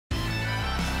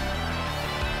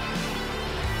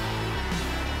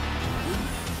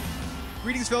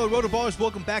Greetings, fellow RotoBallers.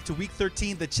 Welcome back to Week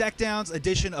 13, the Checkdowns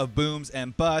edition of Booms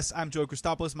and Busts. I'm Joe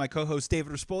Christopoulos, my co-host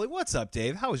David Rispoli. What's up,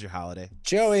 Dave? How was your holiday?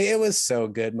 Joey, it was so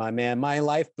good, my man. My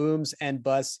life booms and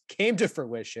busts came to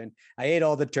fruition. I ate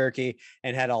all the turkey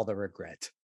and had all the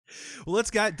regret. Well,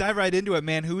 let's dive right into it,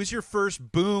 man. Who is your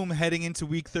first boom heading into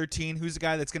Week 13? Who's the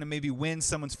guy that's going to maybe win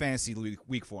someone's fantasy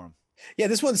week for him? Yeah,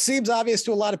 this one seems obvious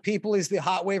to a lot of people. He's the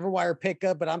hot waiver wire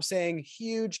pickup, but I'm saying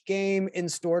huge game in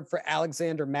store for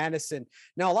Alexander Mattison.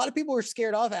 Now, a lot of people are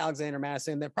scared off Alexander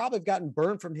Mattison. They've probably gotten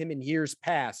burned from him in years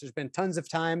past. There's been tons of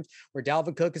times where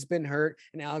Dalvin Cook has been hurt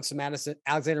and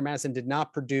Alexander Mattison did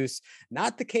not produce.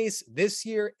 Not the case this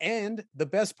year. And the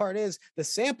best part is the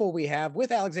sample we have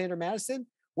with Alexander Mattison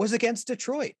was against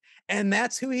Detroit. And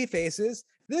that's who he faces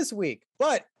this week.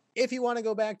 But if you want to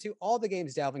go back to all the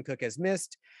games Dalvin Cook has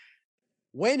missed,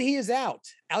 when he is out,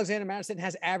 Alexander Mattison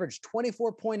has averaged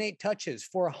 24.8 touches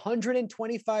for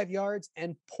 125 yards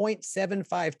and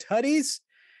 0.75 tutties.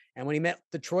 And when he met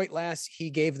Detroit last, he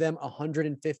gave them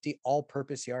 150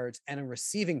 all-purpose yards and a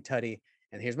receiving tutty.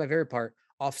 And here's my favorite part,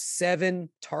 off 7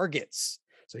 targets.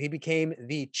 So he became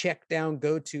the check down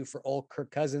go-to for old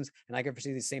Kirk Cousins. And I can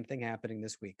foresee the same thing happening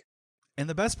this week. And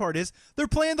the best part is they're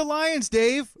playing the Lions,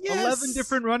 Dave. Yes. 11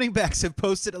 different running backs have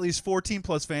posted at least 14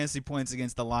 plus fantasy points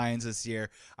against the Lions this year.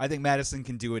 I think Madison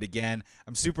can do it again.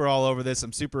 I'm super all over this.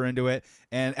 I'm super into it.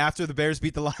 And after the Bears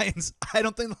beat the Lions, I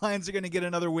don't think the Lions are going to get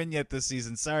another win yet this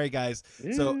season. Sorry, guys.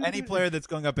 So any player that's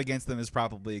going up against them is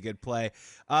probably a good play.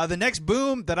 The next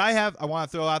boom that I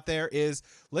want to throw out there is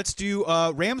let's do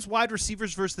Rams wide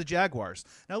receivers versus the Jaguars.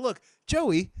 Now, look,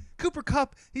 Joey, Cooper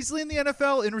Kupp, he's leading the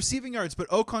NFL in receiving yards, but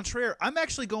au contraire, I'm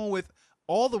actually going with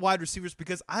all the wide receivers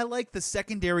because I like the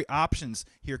secondary options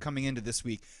here coming into this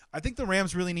week. I think the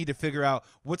Rams really need to figure out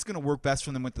what's going to work best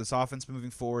for them with this offense moving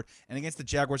forward. And against the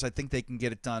Jaguars, I think they can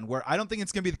get it done. Where I don't think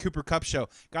it's going to be the Cooper Kupp show.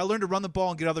 Got to learn to run the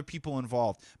ball and get other people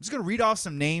involved. I'm just going to read off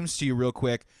some names to you real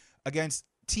quick against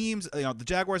teams. The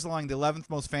Jaguars allowing the 11th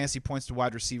most fantasy points to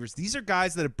wide receivers. These are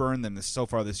guys that have burned them so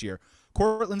far this year.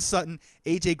 Cortland Sutton,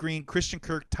 A.J. Green, Christian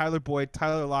Kirk, Tyler Boyd,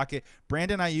 Tyler Lockett,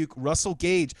 Brandon Ayuk, Russell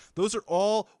Gage. Those are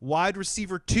all wide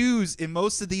receiver twos in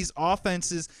most of these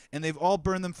offenses, and they've all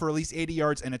burned them for at least 80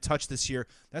 yards and a touch this year.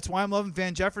 That's why I'm loving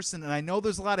Van Jefferson, and I know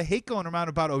there's a lot of hate going around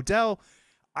about Odell.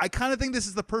 I kind of think this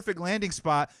is the perfect landing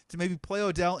spot to maybe play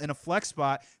Odell in a flex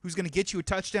spot who's going to get you a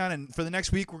touchdown. And for the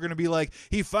next week, we're going to be like,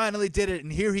 he finally did it,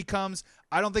 and here he comes.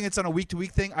 I don't think it's on a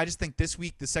week-to-week thing. I just think this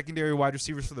week the secondary wide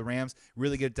receivers for the Rams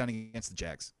really get it done against the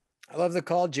Jags. I love the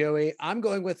call, Joey. I'm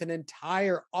going with an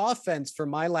entire offense for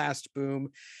my last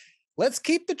boom. Let's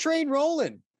keep the train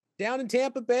rolling down in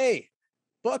Tampa Bay.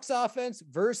 Bucs offense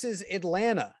versus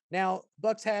Atlanta. Now,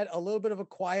 Bucs had a little bit of a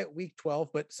quiet week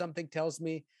 12, but something tells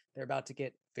me they're about to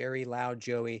get very loud,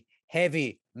 Joey.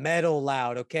 Heavy metal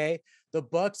loud, okay? The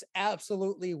Bucs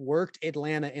absolutely worked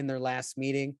Atlanta in their last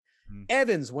meeting.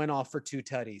 Evans went off for 2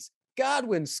 tutties.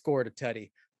 Godwin scored a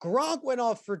tutty. Gronk went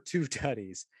off for 2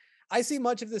 tutties. I see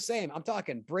much of the same. I'm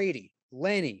talking Brady,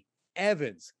 Lenny,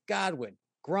 Evans, Godwin,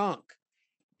 Gronk.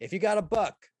 If you got a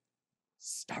buck,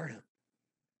 start him.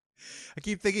 I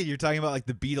keep thinking you're talking about like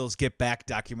the Beatles Get Back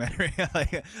documentary.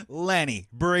 Like Lenny,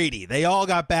 Brady, they all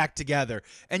got back together.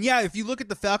 And yeah, if you look at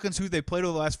the Falcons, who they played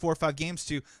over the last 4 or 5 games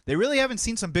to, they really haven't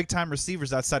seen some big-time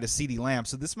receivers outside of CeeDee Lamb.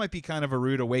 So this might be kind of a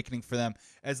rude awakening for them.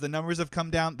 As the numbers have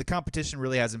come down, the competition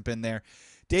really hasn't been there.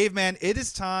 Dave, man, it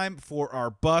is time for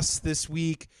our bust this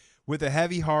week. With a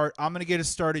heavy heart, I'm going to get us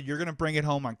started. You're going to bring it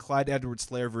home on Clyde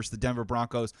Edwards-Helaire versus the Denver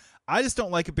Broncos. I just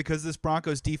don't like it because this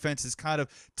Broncos defense is kind of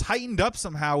tightened up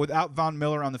somehow without Von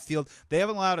Miller on the field. They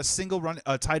haven't allowed a single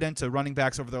tight end to running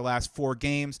backs over their last 4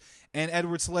 games. And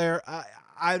Edwards-Helaire,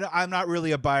 I'm not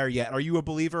really a buyer yet. Are you a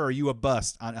believer or are you a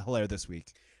bust on Helaire this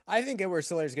week? I think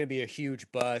Edwards-Helaire is going to be a huge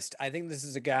bust. I think this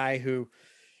is a guy who,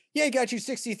 he got you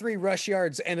 63 rush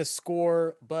yards and a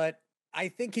score, but I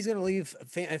think he's going to leave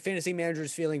fantasy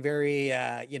managers feeling very,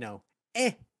 it's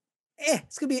going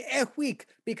to be a week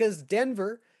because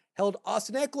Denver held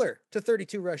Austin Eckler to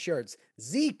 32 rush yards,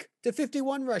 Zeke to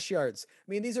 51 rush yards. I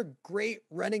mean, these are great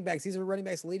running backs. These are running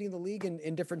backs leading the league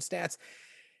in different stats,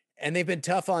 and they've been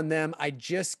tough on them. I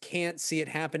just can't see it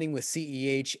happening with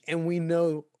CEH, and we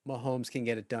know Mahomes can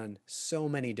get it done so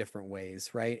many different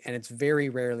ways, right? And it's very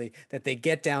rarely that they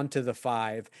get down to the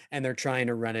 5 and they're trying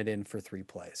to run it in for 3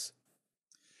 plays.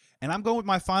 And I'm going with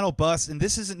my final bust, and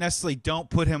this isn't necessarily don't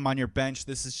put him on your bench.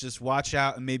 This is just watch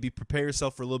out and maybe prepare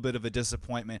yourself for a little bit of a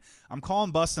disappointment. I'm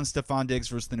calling bust on Stephon Diggs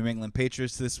versus the New England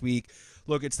Patriots this week.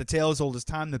 Look, it's the tale as old as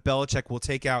time that Belichick will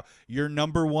take out your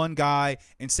number one guy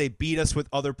and say, beat us with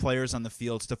other players on the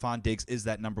field. Stephon Diggs is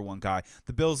that number one guy.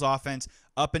 The Bills' offense,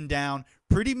 up and down,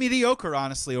 pretty mediocre,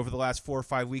 honestly, over the last 4 or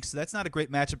 5 weeks. So that's not a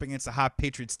great matchup against the hot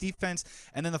Patriots defense.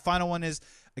 And then the final one is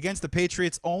against the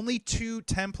Patriots, only 2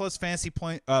 10-plus fantasy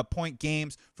point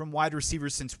games from wide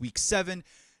receivers since week 7.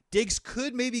 Diggs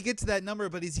could maybe get to that number,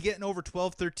 but is he getting over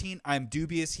 12, 13? I'm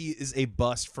dubious. He is a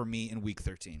bust for me in week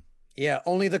 13. Yeah,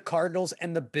 only the Cardinals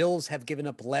and the Bills have given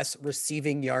up less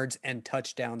receiving yards and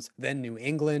touchdowns than New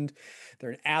England.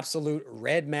 They're an absolute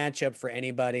red matchup for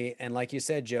anybody. And like you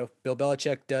said, Joe, Bill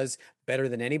Belichick does better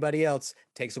than anybody else,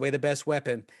 takes away the best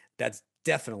weapon. That's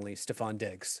definitely Stephon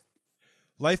Diggs.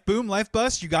 Life boom, life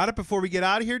bust. You got it before we get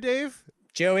out of here, Dave?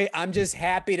 Joey, I'm just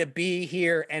happy to be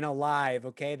here and alive,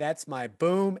 okay? That's my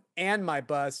boom and my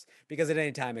bust, because at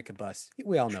any time it could bust.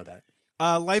 We all know that.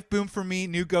 Life boom for me,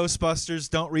 new Ghostbusters.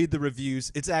 Don't read the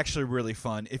reviews. It's actually really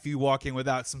fun if you walk in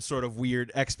without some sort of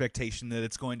weird expectation that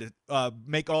it's going to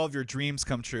make all of your dreams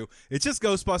come true. It's just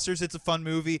Ghostbusters. It's a fun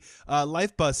movie.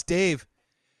 Life bust. Dave,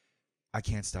 I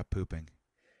can't stop pooping.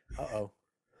 Uh-oh.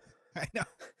 I know.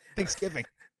 Thanksgiving.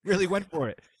 Really went for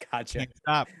it. Gotcha. Can't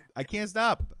stop. I can't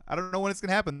stop. I don't know when it's going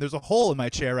to happen. There's a hole in my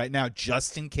chair right now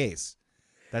just in case.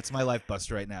 That's my life bust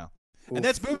right now. Oof. And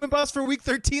that's Boom and Bust for Week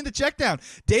 13, the checkdown.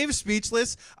 Dave's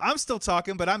speechless. I'm still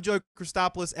talking, but I'm Joey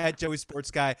Christopoulos at Joey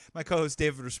Sports Guy. My co-host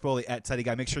David Rispoli at Teddy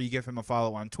Guy. Make sure you give him a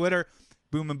follow on Twitter.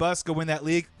 Boom and Bust. Go win that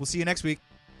league. We'll see you next week.